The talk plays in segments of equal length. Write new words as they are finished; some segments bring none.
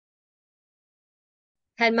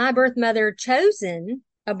Had my birth mother chosen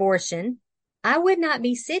abortion, I would not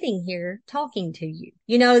be sitting here talking to you.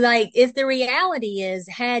 Like if the reality is,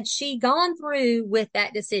 had she gone through with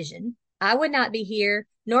that decision, I would not be here,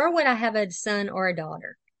 nor would I have a son or a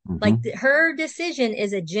daughter. Like Hmm. her decision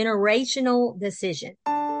is a generational decision.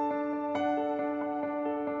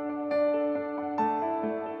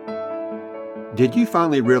 Did you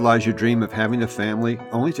finally realize your dream of having a family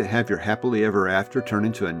only to have your happily ever after turn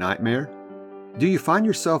into a nightmare? Do you find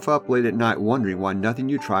yourself up late at night wondering why nothing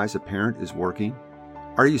you try as a parent is working?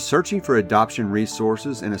 Are you searching for adoption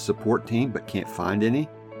resources and a support team but can't find any?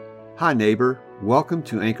 Hi neighbor, welcome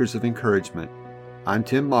to Anchors of Encouragement. I'm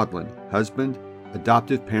Tim Maudlin, husband,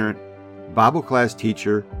 adoptive parent, Bible class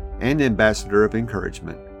teacher, and ambassador of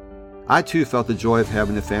encouragement. I too felt the joy of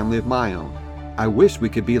having a family of my own. I wished we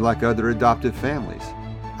could be like other adoptive families.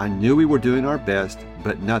 I knew we were doing our best,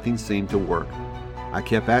 but nothing seemed to work. I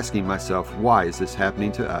kept asking myself, why is this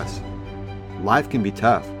happening to us? Life can be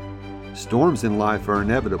tough. Storms in life are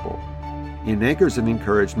inevitable. In Anchors of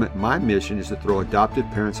Encouragement, my mission is to throw adoptive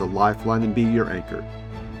parents a lifeline and be your anchor,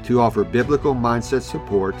 to offer biblical mindset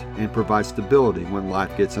support and provide stability when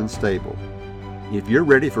life gets unstable. If you're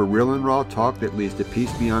ready for real and raw talk that leads to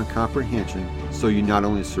peace beyond comprehension, so you not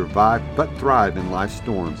only survive but thrive in life's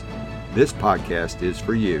storms, this podcast is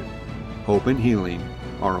for you. Hope and healing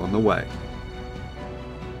are on the way.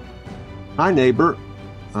 Hi, neighbor.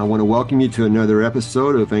 I want to welcome you to another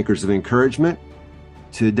episode of Anchors of Encouragement.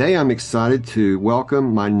 Today, I'm excited to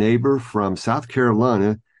welcome my neighbor from South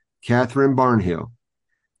Carolina, Catherine Barnhill.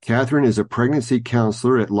 Catherine is a pregnancy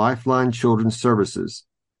counselor at Lifeline Children's Services,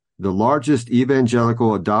 the largest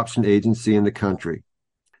evangelical adoption agency in the country.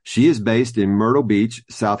 She is based in Myrtle Beach,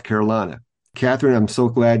 South Carolina. Catherine, I'm so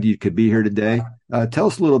glad you could be here today. Tell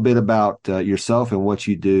us a little bit about yourself and what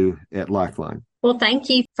you do at Lifeline. Well, thank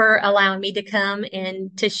you for allowing me to come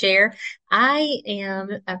and to share. I am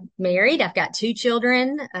married. I've got two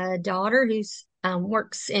children, a daughter who's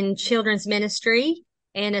works in children's ministry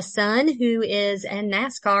and a son who is in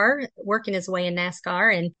NASCAR, working his way in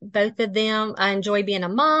NASCAR. And both of them, I enjoy being a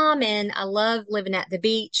mom and I love living at the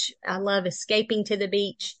beach. I love escaping to the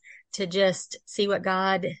beach to just see what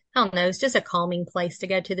God, I don't know, it's just a calming place to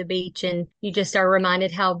go to the beach. And you just are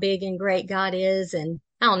reminded how big and great God is. And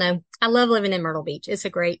I don't know, I love living in Myrtle Beach. It's a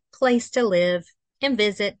great place to live and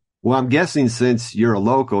visit. Well, I'm guessing since you're a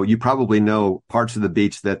local, you probably know parts of the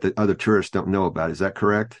beach that the other tourists don't know about. Is that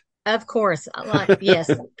correct? Of course,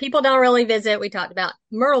 yes, people don't really visit. We talked about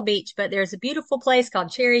Myrtle Beach, but there's a beautiful place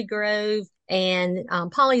called Cherry Grove and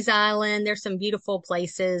Polly's Island. There's some beautiful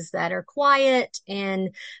places that are quiet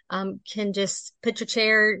and can just put your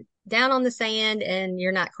chair down on the sand and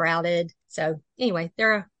you're not crowded. So anyway,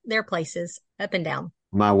 there are places up and down.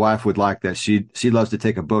 My wife would like that. She loves to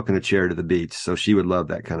take a book and a chair to the beach, so she would love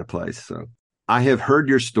that kind of place. So I have heard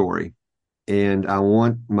your story, and I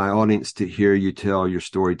want my audience to hear you tell your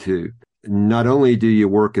story too. Not only do you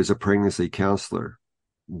work as a pregnancy counselor,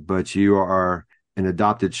 but you are an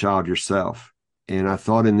adopted child yourself. And I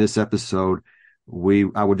thought in this episode,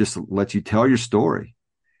 I would just let you tell your story,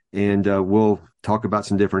 and we'll talk about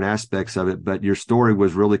some different aspects of it. But your story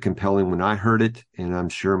was really compelling when I heard it, and I'm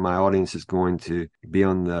sure my audience is going to be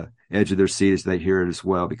on the edge of their seat as they hear it as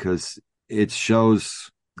well, because it shows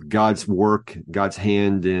God's work, God's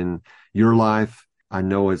hand in your life. I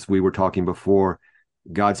know, as we were talking before,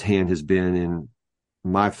 God's hand has been in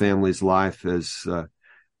my family's life as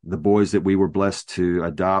the boys that we were blessed to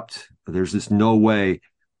adopt. There's just no way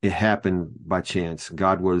it happened by chance.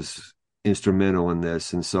 God was instrumental in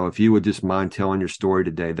this. And so if you would just mind telling your story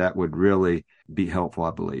today, that would really be helpful,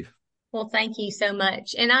 I believe. Well, thank you so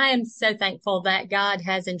much. And I am so thankful that God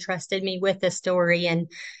has entrusted me with this story and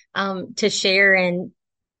to share. And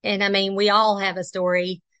I mean, we all have a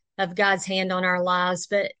story of God's hand on our lives,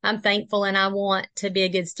 but I'm thankful and I want to be a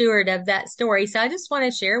good steward of that story. So I just want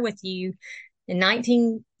to share with you. In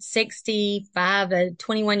 1965, a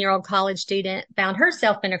 21-year-old college student found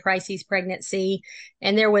herself in a crisis pregnancy,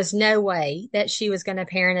 and there was no way that she was going to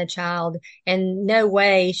parent a child and no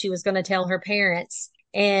way she was going to tell her parents.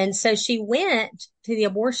 And so she went to the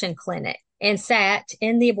abortion clinic and sat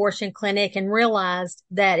in the abortion clinic and realized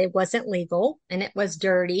that it wasn't legal and it was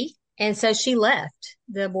dirty. And so she left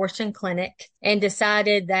the abortion clinic and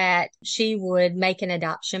decided that she would make an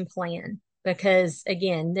adoption plan, because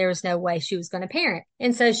again, there was no way she was going to parent.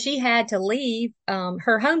 And so she had to leave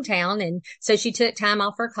her hometown. And so she took time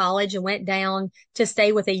off her college and went down to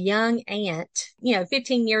stay with a young aunt,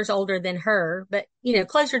 15 years older than her, but,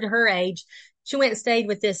 closer to her age. She went and stayed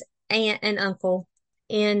with this aunt and uncle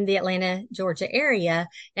in the Atlanta, Georgia area.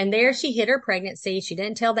 And there she hid her pregnancy. She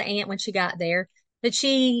didn't tell the aunt when she got there. But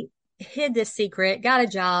she hid this secret, got a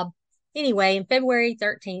job. Anyway, in February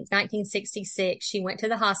 13th, 1966, she went to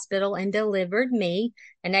the hospital and delivered me,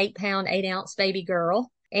 an 8 pound, 8 ounce baby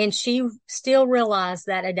girl. And she still realized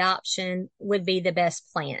that adoption would be the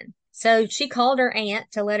best plan. So she called her aunt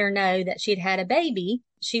to let her know that she'd had a baby.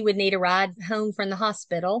 She would need a ride home from the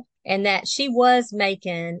hospital and that she was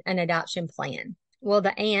making an adoption plan. Well,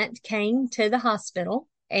 the aunt came to the hospital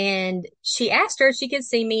and she asked her if she could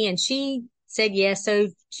see me, and she said yes. So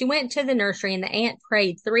she went to the nursery, and the aunt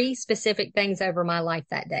prayed three specific things over my life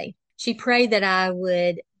that day. She prayed that I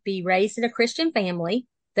would be raised in a Christian family,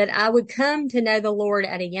 that I would come to know the Lord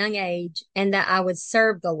at a young age, and that I would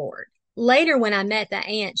serve the Lord. Later, when I met the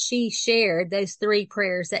aunt, she shared those three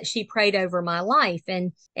prayers that she prayed over my life.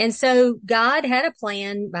 And so God had a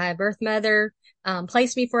plan. My birth mother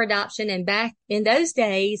placed me for adoption. And back in those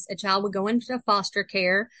days, a child would go into foster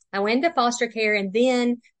care. I went into foster care, and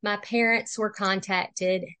then my parents were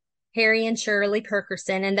contacted, Harry and Shirley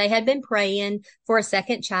Perkerson, and they had been praying for a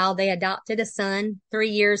second child. They adopted a son 3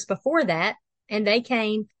 years before that, and they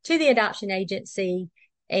came to the adoption agency.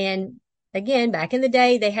 And again, back in the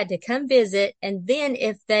day, they had to come visit. And then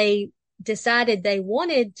if they decided they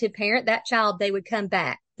wanted to parent that child, they would come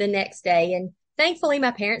back the next day. And thankfully,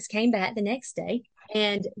 my parents came back the next day,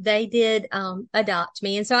 and they did adopt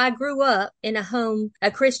me. And so I grew up in a home,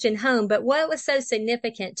 a Christian home. But what was so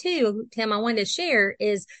significant too, Tim, I wanted to share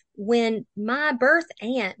is when my birth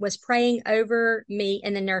aunt was praying over me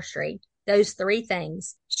in the nursery, those three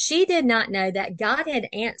things, she did not know that God had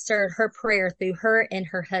answered her prayer through her and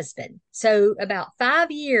her husband. So about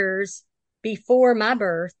 5 years before my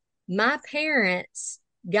birth, my parents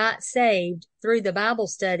got saved through the Bible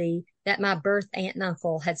study that my birth aunt and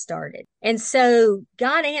uncle had started. And so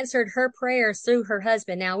God answered her prayers through her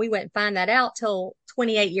husband. Now, we wouldn't find that out till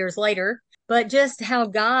 28 years later, but just how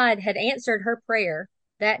God had answered her prayer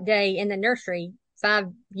that day in the nursery 5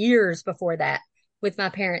 years before that, with my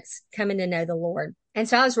parents coming to know the Lord. And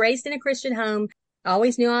so I was raised in a Christian home. I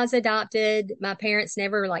always knew I was adopted. My parents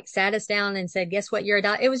never sat us down and said, guess what, you're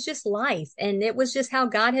adopted. It was just life. And it was just how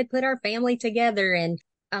God had put our family together. And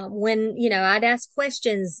when, I'd ask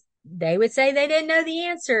questions, they would say they didn't know the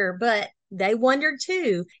answer, but they wondered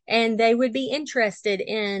too. And they would be interested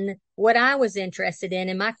in what I was interested in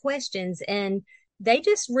and my questions. And they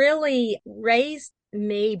just really raised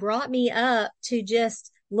me, brought me up to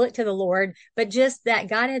just look to the Lord, but just that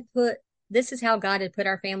this is how God had put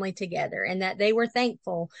our family together, and that they were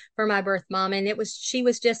thankful for my birth mom. And she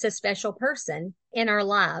was just a special person in our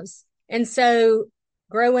lives. And so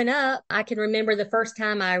growing up, I can remember the first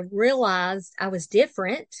time I realized I was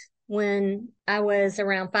different when I was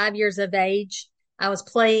around 5 years of age. I was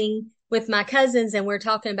playing with my cousins, and they were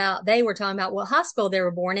talking about what hospital they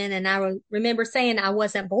were born in. And I remember saying I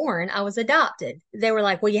wasn't born, I was adopted. They were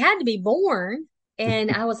like, well, you had to be born.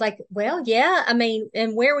 And I was like, well, yeah, I mean,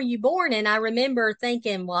 and where were you born? And I remember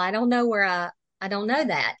thinking, well, I don't know I don't know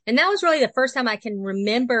that. And that was really the first time I can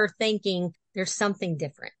remember thinking there's something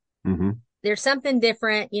different. Mm-hmm. There's something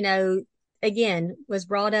different, again, was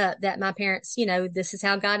brought up that my parents, this is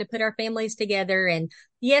how God had put our families together. And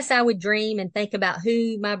yes, I would dream and think about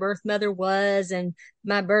who my birth mother was and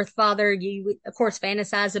my birth father. You would, of course,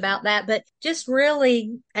 fantasize about that, but just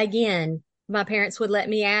really, again, my parents would let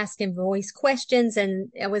me ask and voice questions, and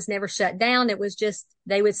I was never shut down. It was just,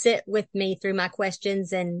 they would sit with me through my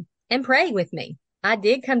questions and pray with me. I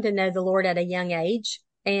did come to know the Lord at a young age,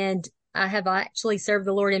 and I have actually served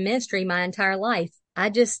the Lord in ministry my entire life. I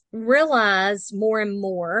just realized more and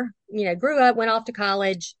more, grew up, went off to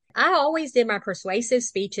college. I always did my persuasive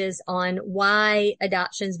speeches on why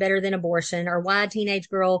adoption is better than abortion, or why a teenage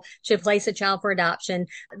girl should place a child for adoption.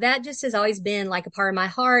 That just has always been like a part of my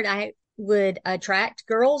heart. I would attract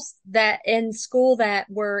girls that in school that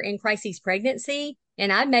were in crisis pregnancy.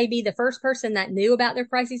 And I may be the first person that knew about their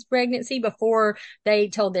crisis pregnancy before they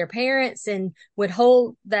told their parents, and would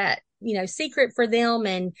hold that, secret for them,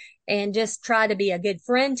 and just try to be a good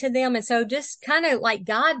friend to them. And so just kind of like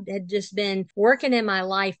God had just been working in my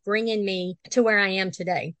life, bringing me to where I am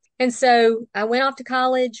today. And so I went off to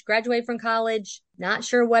college, graduated from college, not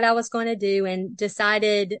sure what I was going to do, and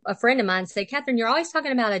decided, a friend of mine said, Catherine, you're always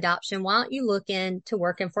talking about adoption. Why don't you look into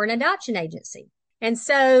working for an adoption agency? And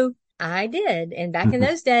so I did. And back in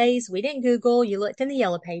those days, we didn't Google. You looked in the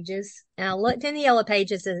yellow pages. And I looked in the yellow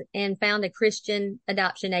pages and found a Christian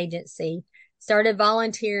adoption agency, started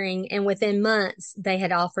volunteering, and within months, they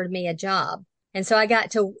had offered me a job. And so I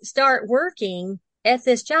got to start working at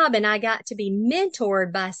this job, and I got to be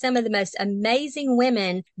mentored by some of the most amazing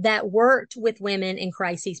women that worked with women in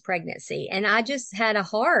crises pregnancy. And I just had a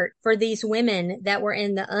heart for these women that were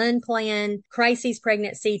in the unplanned crises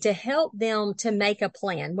pregnancy to help them to make a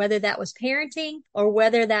plan, whether that was parenting or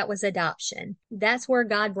whether that was adoption. That's where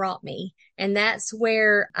God brought me. And that's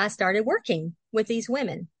where I started working with these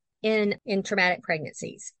women in traumatic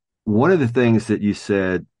pregnancies. One of the things that you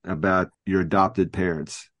said about your adopted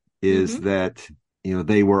parents is Mm-hmm. that,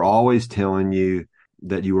 they were always telling you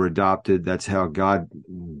that you were adopted. That's how God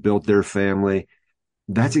built their family.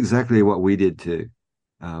 That's exactly what we did too.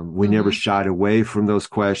 We never Mm-hmm. shied away from those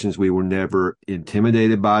questions. We were never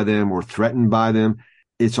intimidated by them or threatened by them.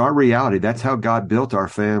 It's our reality. That's how God built our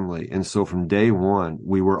family. And so from day one,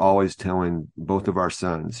 we were always telling both of our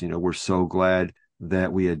sons, we're so glad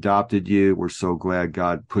that we adopted you. We're so glad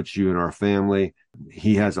God put you in our family.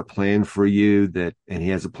 He has a plan for you and he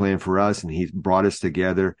has a plan for us, and he's brought us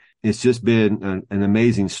together. It's just been an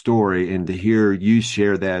amazing story. And to hear you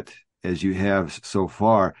share that as you have so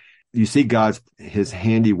far, you see his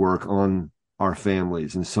handiwork on our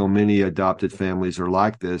families. And so many adopted families are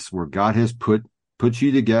like this, where God has put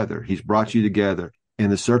you together. He's brought you together,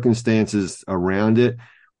 and the circumstances around it,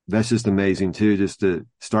 that's just amazing too, just to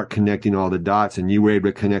start connecting all the dots. And you were able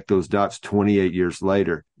to connect those dots 28 years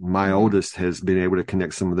later. My Mm-hmm. oldest has been able to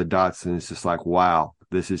connect some of the dots, and it's just like, wow,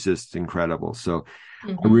 this is just incredible. So I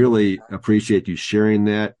Mm-hmm. really appreciate you sharing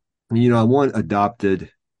that. I want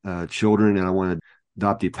adopted children, and I want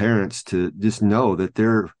adopted parents to just know that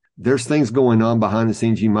there's things going on behind the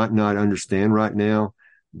scenes you might not understand right now,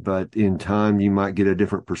 but in time you might get a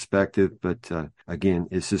different perspective. But again,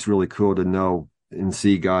 it's just really cool to know and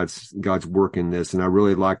see God's work in this. And I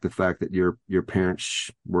really like the fact that your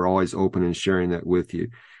parents were always open and sharing that with you.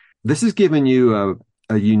 This has given you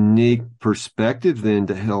a unique perspective then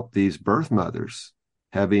to help these birth mothers,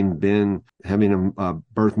 having a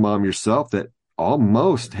birth mom yourself that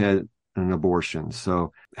almost had an abortion.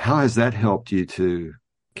 So how has that helped you to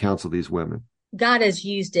counsel these women? God has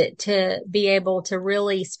used it to be able to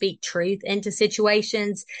really speak truth into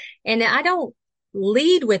situations. And I don't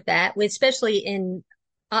lead with that, especially in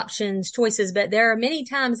options, choices, but there are many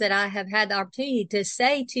times that I have had the opportunity to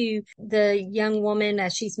say to the young woman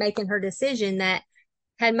as she's making her decision that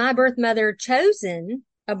had my birth mother chosen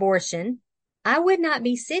abortion, I would not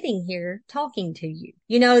be sitting here talking to you.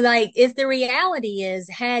 Like if the reality is,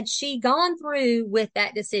 had she gone through with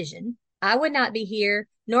that decision, I would not be here,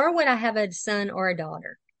 nor would I have a son or a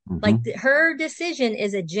daughter. Like Mm-hmm. her decision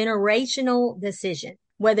is a generational decision,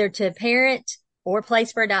 whether to parent or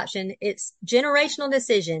place for adoption. It's generational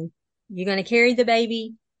decision. You're going to carry the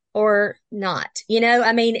baby or not,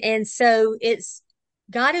 I mean, and so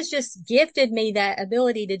God has just gifted me that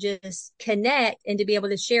ability to just connect and to be able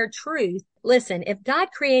to share truth. Listen, if God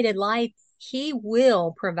created life, he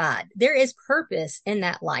will provide. There is purpose in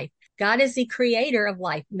that life. God is the creator of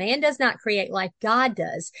life. Man does not create life. God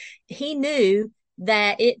does. He knew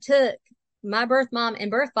that it took my birth mom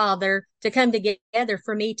and birth father to come together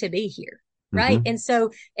for me to be here. Right. Mm-hmm. And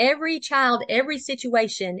so every child, every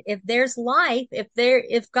situation, if there's life,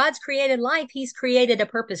 if God's created life, he's created a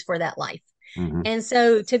purpose for that life. Mm-hmm. And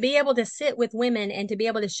so to be able to sit with women and to be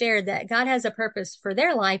able to share that God has a purpose for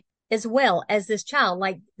their life as well as this child,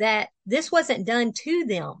 like that this wasn't done to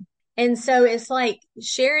them. And so it's like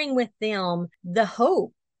sharing with them the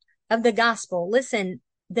hope of the gospel. Listen,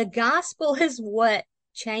 the gospel is what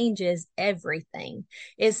changes everything,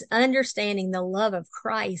 is understanding the love of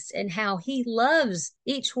Christ and how he loves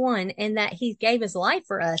each one and that he gave his life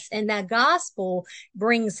for us. And that gospel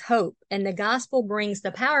brings hope, and the gospel brings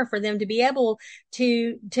the power for them to be able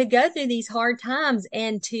to go through these hard times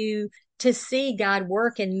and to see God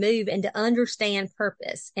work and move and to understand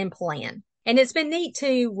purpose and plan. And it's been neat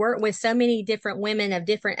to work with so many different women of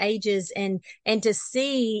different ages and to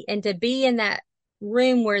see and to be in that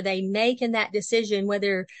room where they making that decision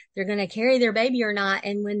whether they're going to carry their baby or not,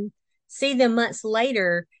 and when see them months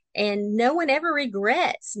later, and no one ever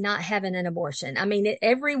regrets not having an abortion. I mean,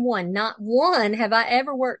 everyone, not one have I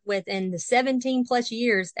ever worked with in the 17 plus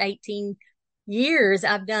years, 18 years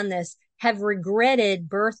I've done this, have regretted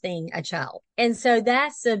birthing a child. And so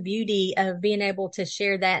that's the beauty of being able to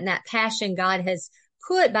share that, and that passion God has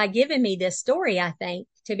put by giving me this story, I think,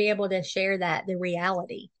 to be able to share that, the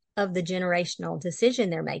reality of the generational decision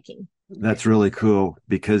they're making. That's really cool,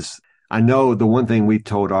 because I know the one thing we've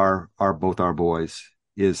told our both our boys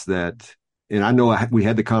is that, and I know we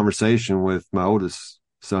had the conversation with my oldest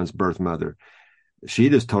son's birth mother. She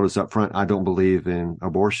just told us up front, I don't believe in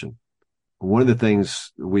abortion. One of the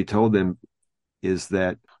things we told them is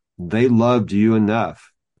that they loved you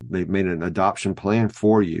enough They've made an adoption plan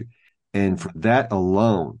for you. And for that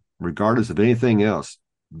alone, regardless of anything else,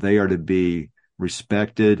 they are to be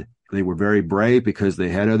respected. They were very brave because they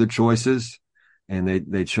had other choices and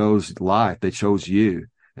they chose life. They chose you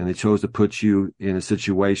and they chose to put you in a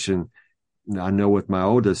situation. I know with my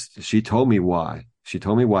oldest, she told me why. She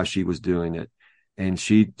told me why she was doing it. And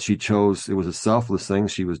she chose, it was a selfless thing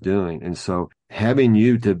she was doing. And so having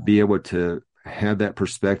you to be able to have that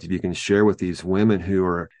perspective you can share with these women who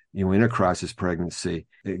are, in a crisis pregnancy,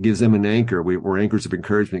 it gives them an anchor. We're anchors of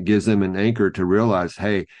encouragement. It gives them an anchor to realize,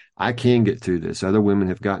 hey, I can get through this. Other women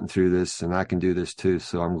have gotten through this and I can do this too.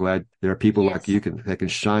 So I'm glad there are people like Yes. you that can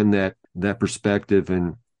shine that perspective.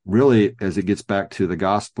 And really, as it gets back to the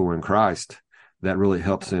gospel in Christ, that really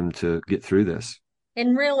helps them to get through this.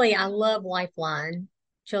 And really, I love Lifeline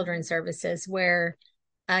Children's Services where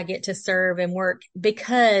I get to serve and work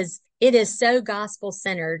because it is so gospel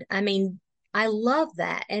centered. I mean, I love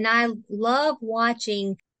that. And I love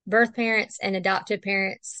watching birth parents and adoptive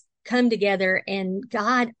parents come together, and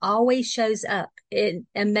God always shows up in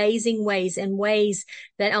amazing ways, in ways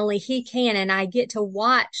that only He can. And I get to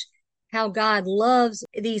watch how God loves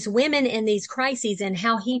these women in these crises and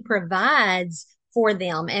how He provides for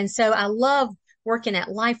them. And so I love working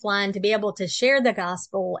at Lifeline to be able to share the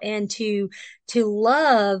gospel and to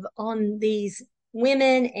love on these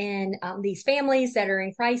women and these families that are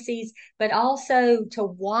in crises, but also to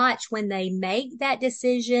watch when they make that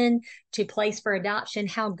decision to place for adoption,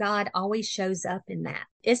 how God always shows up in that.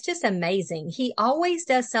 It's just amazing. He always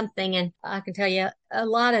does something, and I can tell you a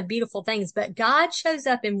lot of beautiful things, but God shows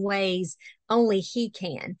up in ways only He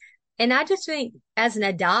can. And I just think as an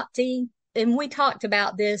adoptee, and we talked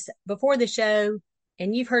about this before the show,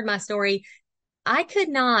 and you've heard my story. I could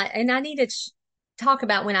not, and I need to talk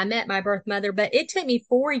about when I met my birth mother, but it took me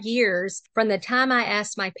 4 years from the time I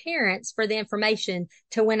asked my parents for the information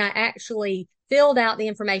to when I actually filled out the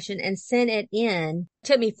information and sent it in. It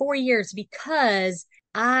took me 4 years because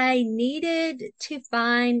I needed to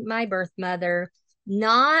find my birth mother,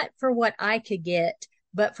 not for what I could get,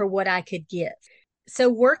 but for what I could give. So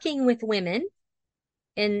working with women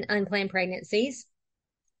in unplanned pregnancies,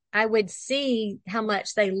 I would see how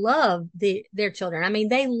much they love their children. I mean,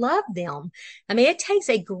 they love them. I mean, it takes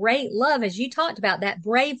a great love, as you talked about, that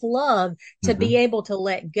brave love to be Mm-hmm. able to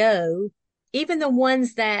let go. Even the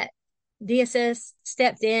ones that DSS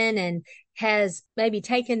stepped in and has maybe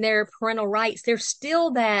taken their parental rights, there's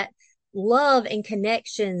still that love and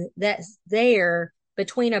connection that's there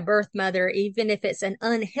between a birth mother, even if it's an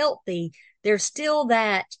unhealthy, there's still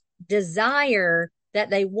that desire that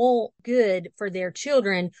they want good for their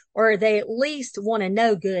children, or they at least want to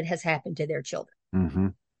know good has happened to their children. Mm-hmm.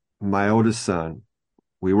 My oldest son,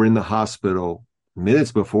 we were in the hospital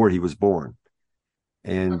minutes before he was born.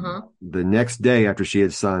 And Uh-huh. the next day after she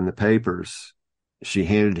had signed the papers, she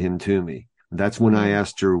handed him to me. That's when I Mm.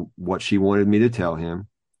 asked her what she wanted me to tell him.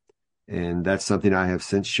 And that's something I have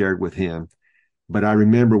since shared with him. But I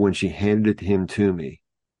remember when she handed him to me,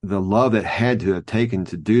 the love that had to have taken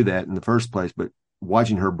to do that in the first place, but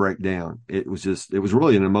watching her break down, it was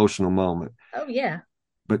really an emotional moment. Oh, yeah.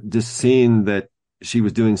 But just seeing that she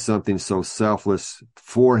was doing something so selfless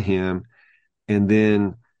for him. And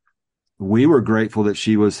then we were grateful that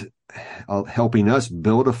she was helping us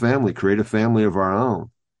build a family, create a family of our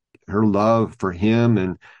own. Her love for him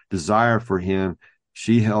and desire for him,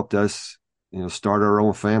 she helped us, start our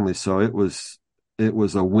own family. So it was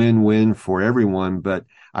a win-win for everyone. But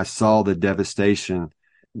I saw the devastation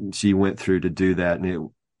she went through to do that,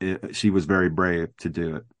 and she was very brave to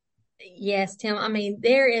do it. Yes, Tim. I mean,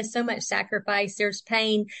 there is so much sacrifice. There's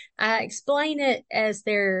pain. I explain it as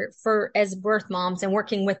as birth moms and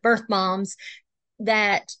working with birth moms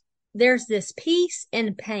that there's this peace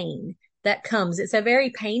and pain that comes. It's a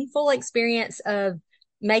very painful experience of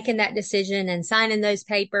making that decision and signing those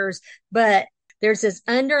papers, but there's this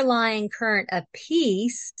underlying current of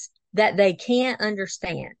peace that they can't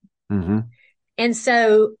understand. Mm-hmm. And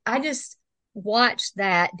so I just watch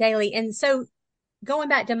that daily. And so going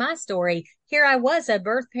back to my story, here I was a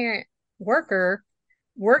birth parent worker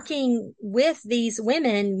working with these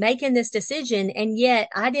women making this decision, and yet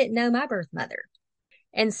I didn't know my birth mother.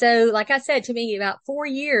 And so, like I said, to me, about 4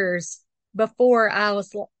 years before I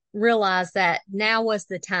was realized that now was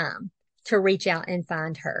the time to reach out and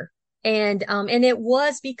find her. And it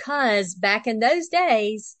was because back in those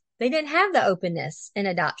days, they didn't have the openness in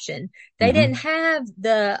adoption. They Mm-hmm. didn't have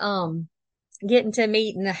the, getting to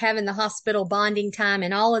meet and having the hospital bonding time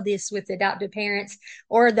and all of this with adoptive parents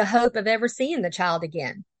or the hope of ever seeing the child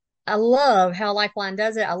again. I love how Lifeline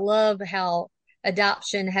does it. I love how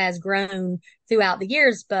adoption has grown throughout the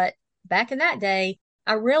years. But back in that day,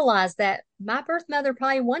 I realized that my birth mother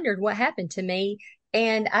probably wondered what happened to me.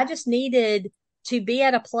 And I just needed to be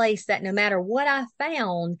at a place that no matter what I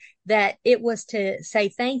found, that it was to say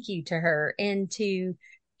thank you to her and to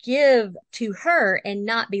give to her and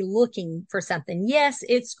not be looking for something. Yes,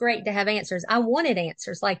 it's great to have answers. I wanted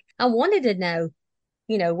answers. Like I wanted to know,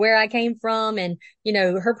 where I came from and,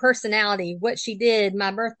 her personality, what she did,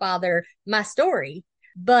 my birth father, my story.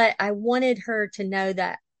 But I wanted her to know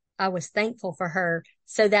that I was thankful for her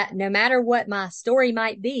so that no matter what my story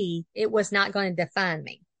might be, it was not going to define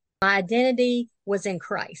me. My identity was in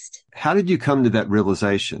Christ. How did you come to that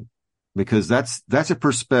realization? Because that's a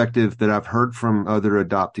perspective that I've heard from other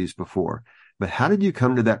adoptees before. But how did you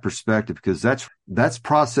come to that perspective? Because that's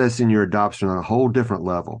processing your adoption on a whole different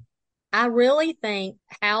level. I really think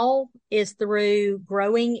how is through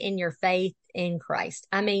growing in your faith in Christ.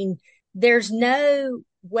 I mean, there's no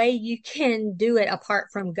way you can do it apart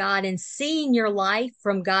from God and seeing your life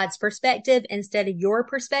from God's perspective instead of your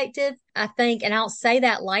perspective. I think, and I don't say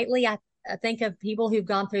that lightly. I think of people who've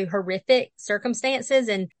gone through horrific circumstances,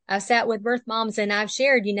 and I've sat with birth moms and I've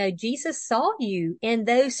shared, Jesus saw you in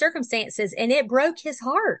those circumstances and it broke his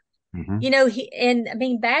heart.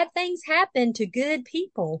 Mm-hmm. Bad things happen to good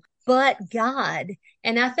people, but God.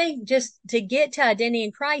 And I think just to get to identity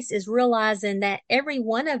in Christ is realizing that every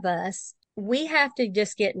one of us, we have to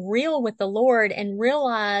just get real with the Lord and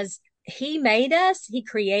realize he made us, he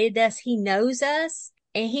created us, he knows us,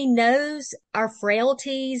 and he knows our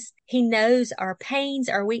frailties. He knows our pains,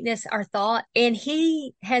 our weakness, our thought, and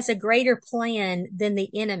he has a greater plan than the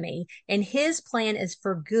enemy. And his plan is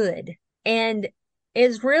for good. And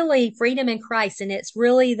is really freedom in Christ. And it's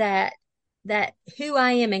really that who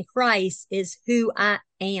I am in Christ is who I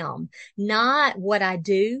am, not what I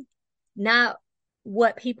do, not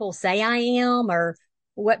what people say I am or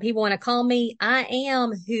what people want to call me. I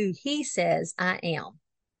am who he says I am.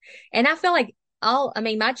 And I feel like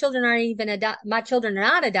my children aren't even my children are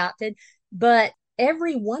not adopted, but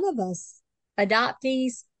every one of us,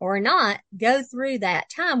 adoptees or not, go through that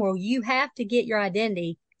time where you have to get your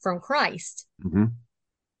identity from Christ. Mm-hmm.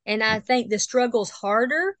 And I think the struggle's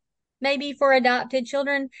harder maybe for adopted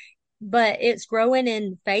children, but it's growing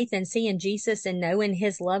in faith and seeing Jesus and knowing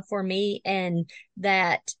his love for me and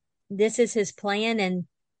that this is his plan. And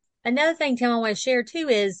another thing, Tim, I want to share too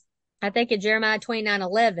is I think in Jeremiah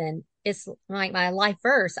 29:11, it's like my life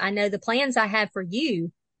verse. I know the plans I have for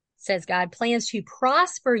you, says God, plans to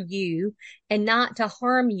prosper you and not to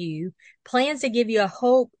harm you, plans to give you a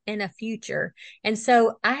hope and a future. And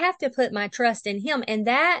so I have to put my trust in him. And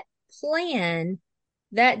that plan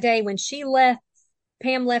that day when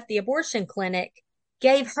Pam left the abortion clinic,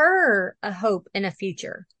 gave her a hope and a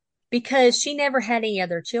future because she never had any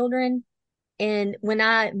other children. And when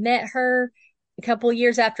I met her a couple of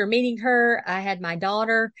years after meeting her, I had my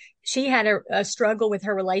daughter. She had a struggle with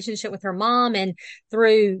her relationship with her mom. And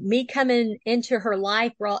through me coming into her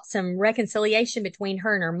life, brought some reconciliation between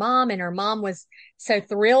her and her mom. And her mom was so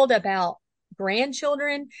thrilled about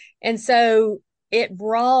grandchildren. And so it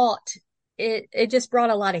just brought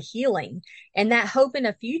a lot of healing and that hope in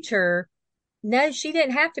a future. No, she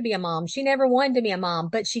didn't have to be a mom. She never wanted to be a mom,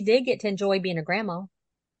 but she did get to enjoy being a grandma.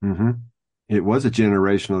 Mm-hmm. It was a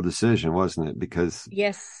generational decision, wasn't it? Because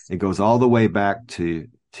Yes. it goes all the way back to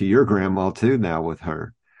your grandma too now with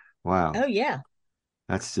her. Wow. Oh, yeah.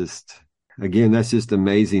 That's just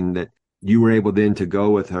amazing that you were able then to go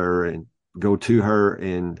with her and go to her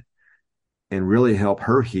and really help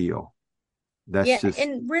her heal. Yeah. It's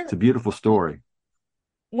And really, a beautiful story.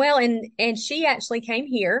 well, and she actually came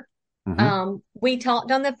here. Mm-hmm. We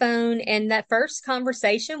talked on the phone and that first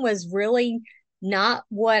conversation was really not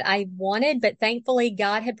what I wanted, but thankfully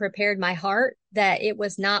God had prepared my heart that it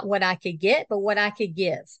was not what I could get, but what I could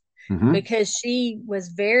give. Mm-hmm. Because she was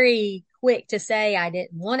very quick to say, I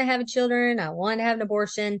didn't want to have children. I wanted to have an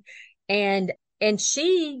abortion. And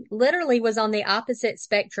she literally was on the opposite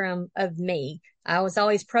spectrum of me. I was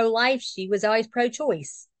always pro-life. She was always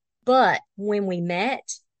pro-choice. But when we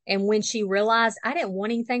met and when she realized I didn't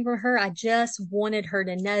want anything from her, I just wanted her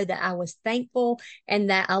to know that I was thankful and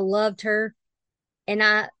that I loved her. And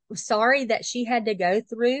I was sorry that she had to go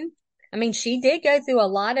through. I mean, she did go through a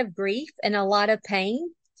lot of grief and a lot of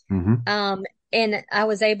pain. Mm-hmm. And I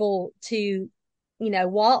was able to,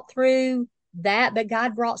 walk through that, but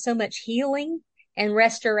God brought so much healing and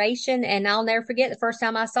restoration. And I'll never forget the first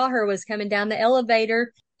time I saw her was coming down the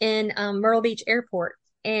elevator in Myrtle Beach Airport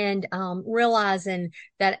and realizing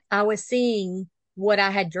that I was seeing what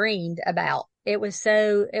I had dreamed about. It was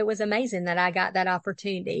amazing that I got that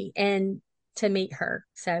opportunity and to meet her.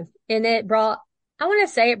 So, and it brought I want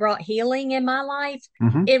to say it brought healing in my life.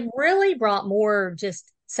 Hmm. It really brought more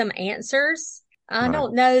just some answers. I Right.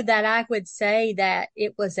 don't know that I would say that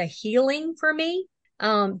it was a healing for me,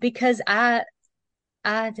 because I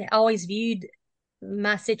always viewed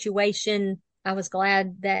my situation. I was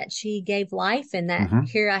glad that she gave life and that Hmm.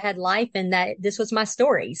 here I had life and that this was my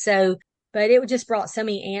story. So, but it just brought so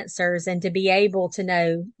many answers and to be able to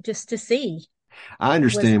know, just to see I was,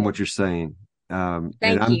 understand what you're saying. And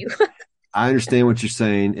thank you. I understand what you're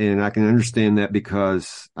saying, and I can understand that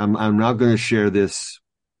because I'm not going to share this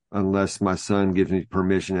unless my son gives me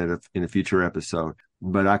permission in a future episode.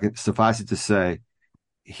 But I can suffice it to say,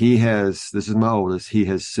 this is my oldest, he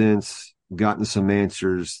has since gotten some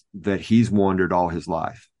answers that he's wondered all his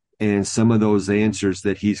life. And some of those answers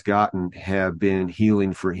that he's gotten have been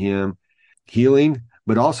healing for him, healing,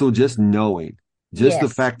 but also just knowing, just the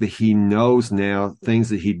Yes. fact that he knows now things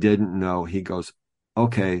that he didn't know. He goes,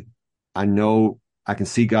 okay, I know I can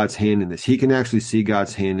see God's hand in this. He can actually see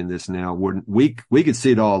God's hand in this now. We could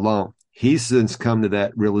see it all along. He's since come to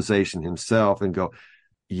that realization himself and go,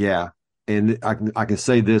 yeah. And I can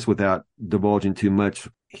say this without divulging too much.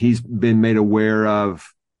 He's been made aware of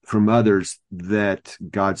from others that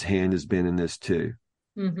God's hand has been in this too.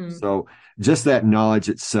 Hmm. So just that knowledge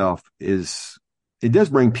itself it does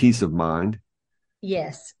bring peace of mind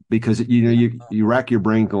Yes. because, you rack your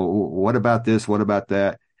brain, go, what about this? What about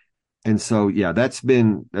that? And so, yeah, that's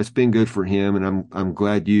been good for him. And I'm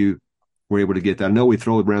glad you were able to get that. I know we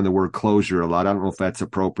throw around the word closure a lot. I don't know if that's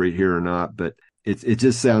appropriate here or not, but it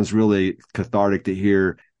just sounds really cathartic to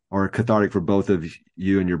hear, or cathartic for both of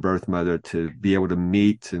you and your birth mother to be able to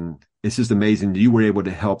meet. And it's just amazing. You were able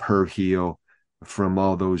to help her heal from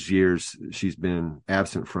all those years she's been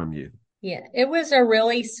absent from you. Yeah. It was a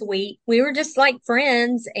really sweet, we were just like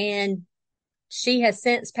friends, and she has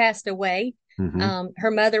since passed away. Hmm.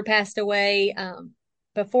 Her mother passed away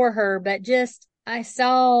before her, but just I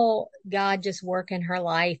saw God just work in her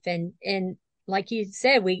life, and like you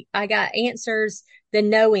said, we I got answers. The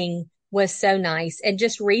knowing was so nice, and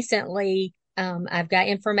just recently, I've got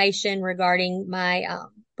information regarding my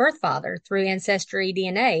birth father through ancestry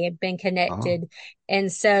DNA. Had been Oh. connected,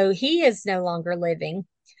 and so he is no longer living,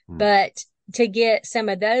 Mm. but to get some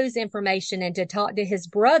of those information and to talk to his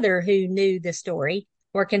brother who knew the story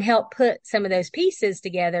or can help put some of those pieces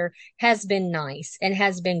together has been nice and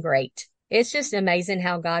has been great. It's just amazing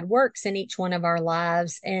how God works in each one of our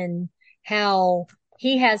lives and how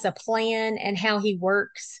he has a plan and how he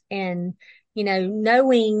works. And,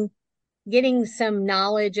 knowing, getting some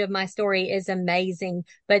knowledge of my story is amazing,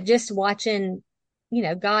 but just watching,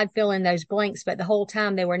 God fill in those blanks, but the whole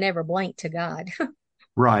time they were never blank to God.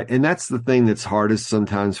 Right. And that's the thing that's hardest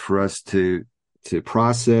sometimes for us to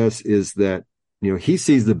process is that, he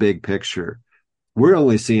sees the big picture. We're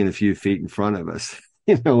only seeing a few feet in front of us,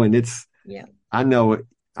 and Yeah. I know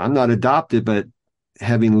I'm not adopted, but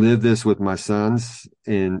having lived this with my sons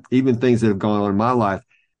and even things that have gone on in my life,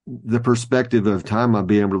 the perspective of time, I'll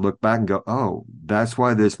be able to look back and go, oh, that's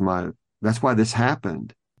why this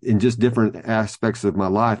happened in just different aspects of my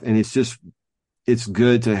life. And it's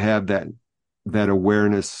good to have that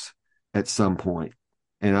awareness at some point.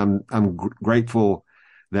 And I'm grateful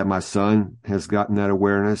that my son has gotten that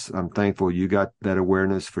awareness. I'm thankful you got that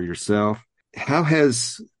awareness for yourself. How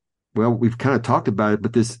has, well, we've kind of talked about it,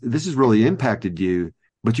 but this has really impacted you,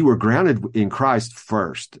 but you were grounded in Christ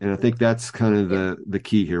first. And I think that's kind of Yeah. the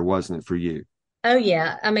key here, wasn't it, for you? Oh,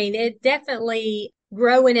 yeah. I mean, it definitely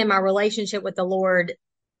growing in my relationship with the Lord,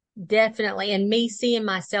 definitely, and me seeing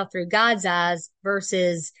myself through God's eyes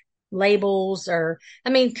versus labels or, I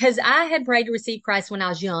mean, because I had prayed to receive Christ when I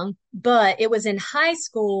was young, but it was in high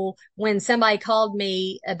school when somebody called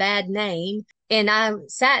me a bad name, and I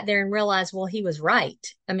sat there and realized, well, he was right.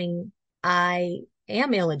 I mean, I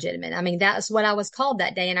am illegitimate. I mean, that's what I was called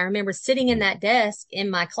that day. And I remember sitting in that desk in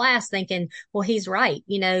my class thinking, well, he's right.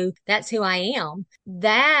 That's who I am.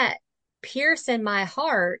 That pierce in my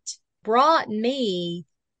heart brought me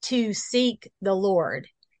to seek the Lord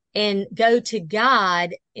and go to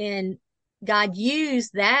God. And God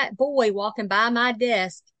used that boy walking by my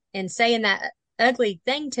desk and saying that ugly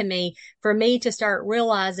thing to me for me to start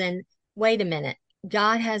realizing, wait a minute,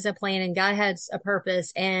 God has a plan and God has a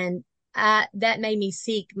purpose. And that made me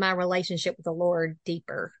seek my relationship with the Lord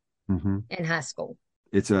deeper Mm-hmm. in high school.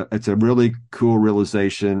 It's a really cool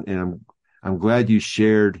realization, and I'm glad you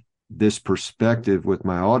shared this perspective with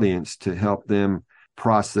my audience to help them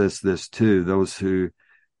process this too. Those who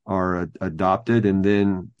are adopted, and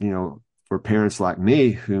then for parents like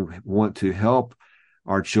me who want to help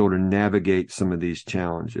our children navigate some of these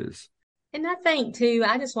challenges. And I think too,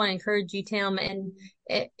 I just want to encourage you, Tim, and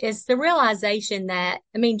it's the realization that,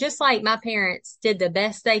 I mean, just like my parents did the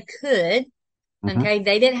best they could. Hmm. Okay.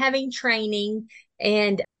 They didn't have any training.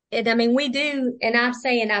 And I mean, we do, and I'm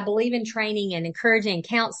saying I believe in training and encouraging and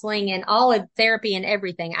counseling and all of therapy and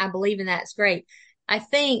everything. I believe in that's great. I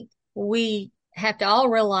think we have to all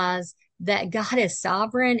realize that God is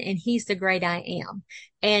sovereign and He's the great I am.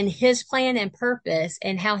 And His plan and purpose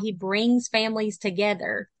and how He brings families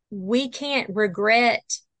together. We can't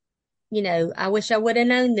regret, I wish I would have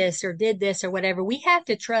known this or did this or whatever. We have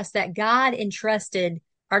to trust that God entrusted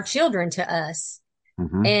our children to us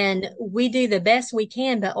Hmm. and we do the best we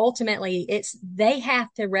can, but ultimately they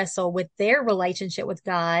have to wrestle with their relationship with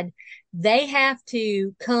God. They have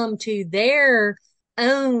to come to their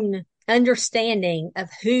own understanding of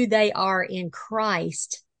who they are in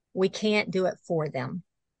Christ. We can't do it for them.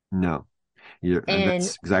 No, And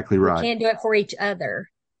that's exactly we right. can't do it for each other.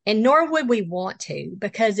 And nor would we want to,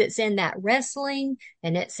 because it's in that wrestling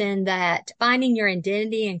and it's in that finding your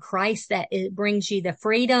identity in Christ that it brings you the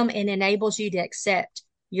freedom and enables you to accept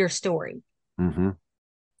your story. Hmm.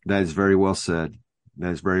 That is very well said.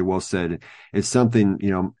 That is very well said. It's something,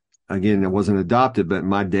 again, I wasn't adopted, but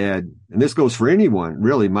my dad, and this goes for anyone,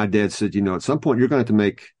 really, my dad said, at some point you're going to have to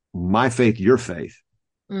make my faith your faith.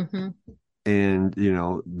 Hmm. And,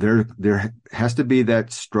 there has to be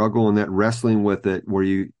that struggle and that wrestling with it where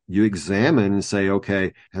you examine and say,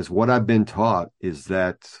 okay, has what I've been taught, is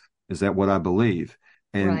that what I believe?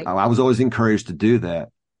 And Right. I was always encouraged to do that.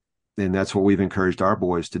 And that's what we've encouraged our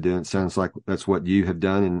boys to do. And it sounds like that's what you have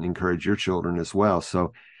done and encourage your children as well.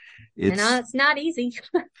 So And it's it's not easy.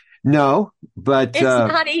 no, but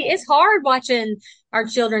It's hard watching our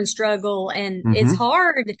children struggle and it's mhm,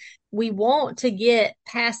 hard. We want to get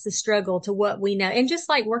past the struggle to what we know. And just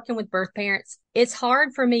like working with birth parents, it's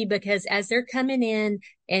hard for me because as they're coming in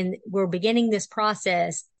and we're beginning this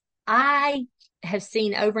process, I have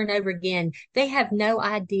seen over and over again, they have no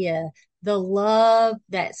idea the love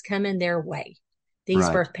that's coming their way. These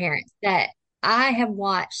right. birth parents that I have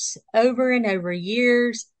watched over and over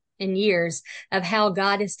years and years of how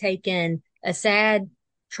God has taken a sad,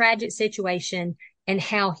 tragic situation and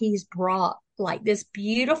how he's brought like this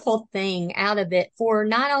beautiful thing out of it for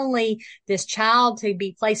not only this child to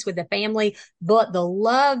be placed with the family, but the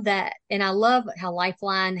love that, and I love how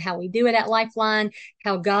Lifeline, how we do it at Lifeline,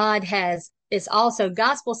 how God has, it's also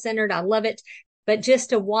gospel centered. I love it. But just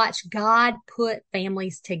to watch God put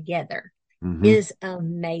families together Hmm. is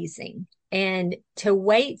amazing. And to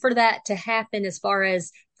wait for that to happen as far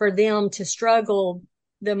as for them to struggle,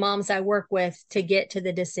 the moms I work with to get to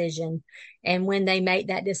the decision. And when they make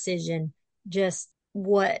that decision, just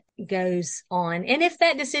what goes on. And if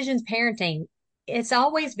that decision's parenting, it's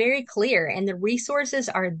always very clear and the resources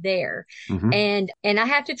are there. Hmm. And I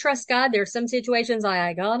have to trust God. There are some situations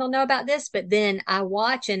I go, I don't know about this, but then I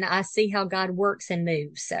watch and I see how God works and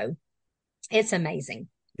moves. So it's amazing.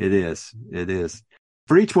 It is. It is.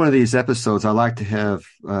 For each one of these episodes, I like to have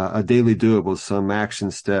a daily doable, some action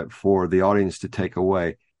step for the audience to take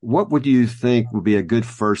away. What would you think would be a good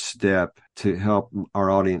first step to help our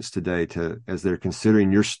audience today as they're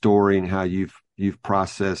considering your story and how you've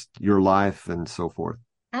processed your life and so forth?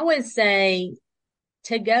 I would say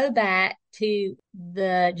to go back to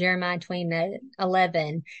the Jeremiah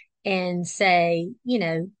 20:11 and say,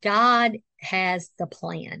 God has the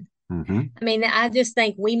plan. Hmm. I mean, I just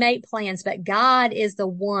think we make plans, but God is the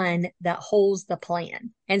one that holds the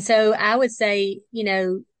plan. And so I would say,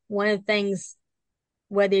 one of the things,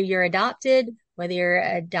 whether you're adopted, whether you're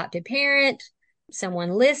an adopted parent,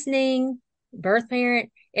 someone listening, birth parent,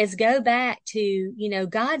 is go back to,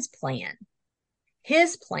 God's plan,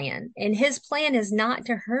 his plan. And his plan is not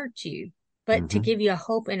to hurt you, but to Hmm. give you a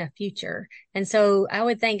hope and a future. And so I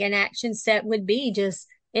would think an action step would be just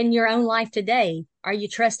in your own life today. Are you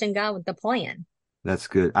trusting God with the plan? That's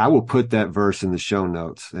good. I will put that verse in the show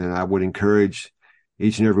notes, and I would encourage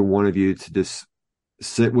each and every one of you to just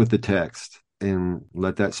sit with the text and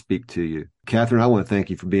let that speak to you. Catherine, I want to thank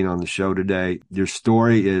you for being on the show today. Your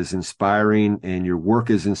story is inspiring and your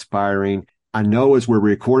work is inspiring. I know as we're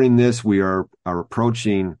recording this, we are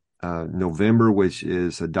approaching November, which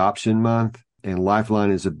is Adoption Month, and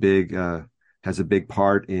Lifeline is has a big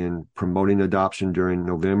part in promoting adoption during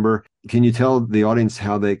November. Can you tell the audience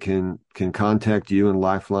how they can contact you and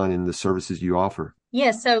Lifeline and the services you offer?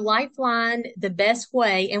 Yes, so Lifeline, the best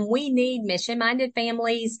way, and we need mission minded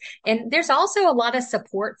families. And there's also a lot of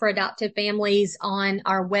support for adoptive families on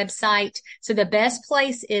our website. So the best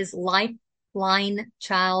place is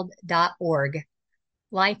lifelinechild.org,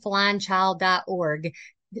 lifelinechild.org.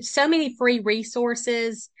 So many free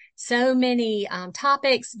resources. so many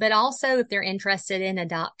topics, but also if they're interested in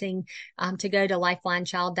adopting, to go to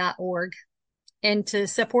lifelinechild.org and to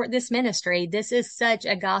support this ministry. This is such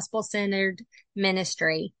a gospel-centered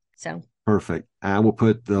ministry. So Perfect. I will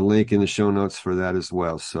put the link in the show notes for that as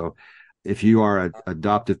well. So if you are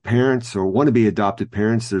adoptive parents or want to be adopted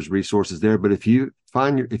parents, there's resources there. But if you're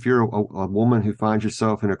a woman who finds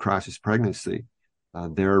yourself in a crisis pregnancy,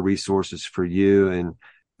 there are resources for you. And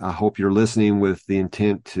I hope you're listening with the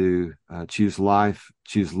intent to choose life,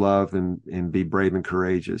 choose love, and be brave and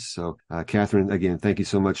courageous. So, Catherine, again, thank you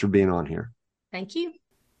so much for being on here. thank you.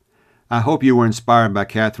 I hope you were inspired by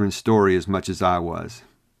Catherine's story as much as I was.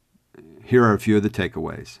 Here are a few of the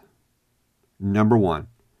takeaways. Number 1,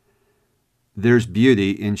 there's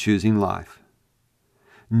beauty in choosing life.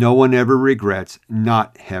 No one ever regrets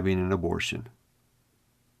not having an abortion.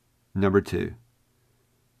 Number 2,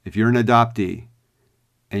 if you're an adoptee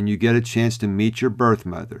and you get a chance to meet your birth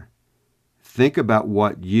mother, think about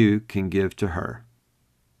what you can give to her.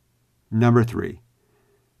 Number 3,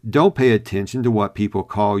 don't pay attention to what people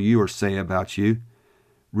call you or say about you.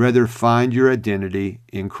 Rather, find your identity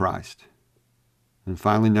in Christ. And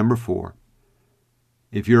finally, number 4,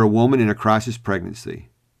 if you're a woman in a crisis pregnancy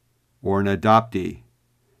or an adoptee,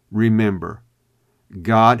 remember,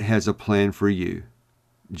 God has a plan for you.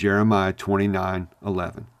 Jeremiah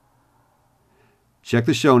 29:11. Check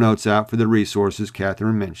the show notes out for the resources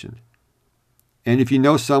Catherine mentioned. And if you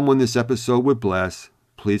know someone this episode would bless,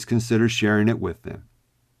 please consider sharing it with them.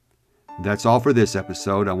 That's all for this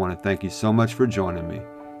episode. I want to thank you so much for joining me.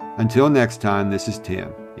 Until next time, this is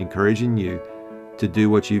Tim, encouraging you to do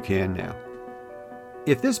what you can now.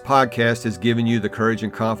 If this podcast has given you the courage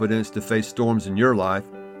and confidence to face storms in your life,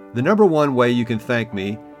 the number one way you can thank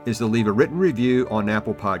me is to leave a written review on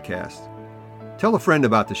Apple Podcasts. Tell a friend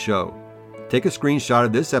about the show. Take a screenshot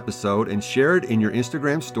of this episode and share it in your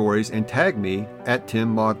Instagram stories and tag me at Tim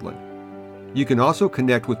Maudlin. You can also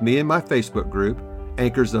connect with me in my Facebook group,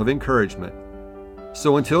 Anchors of Encouragement.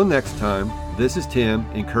 So until next time, this is Tim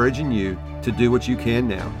encouraging you to do what you can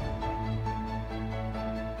now.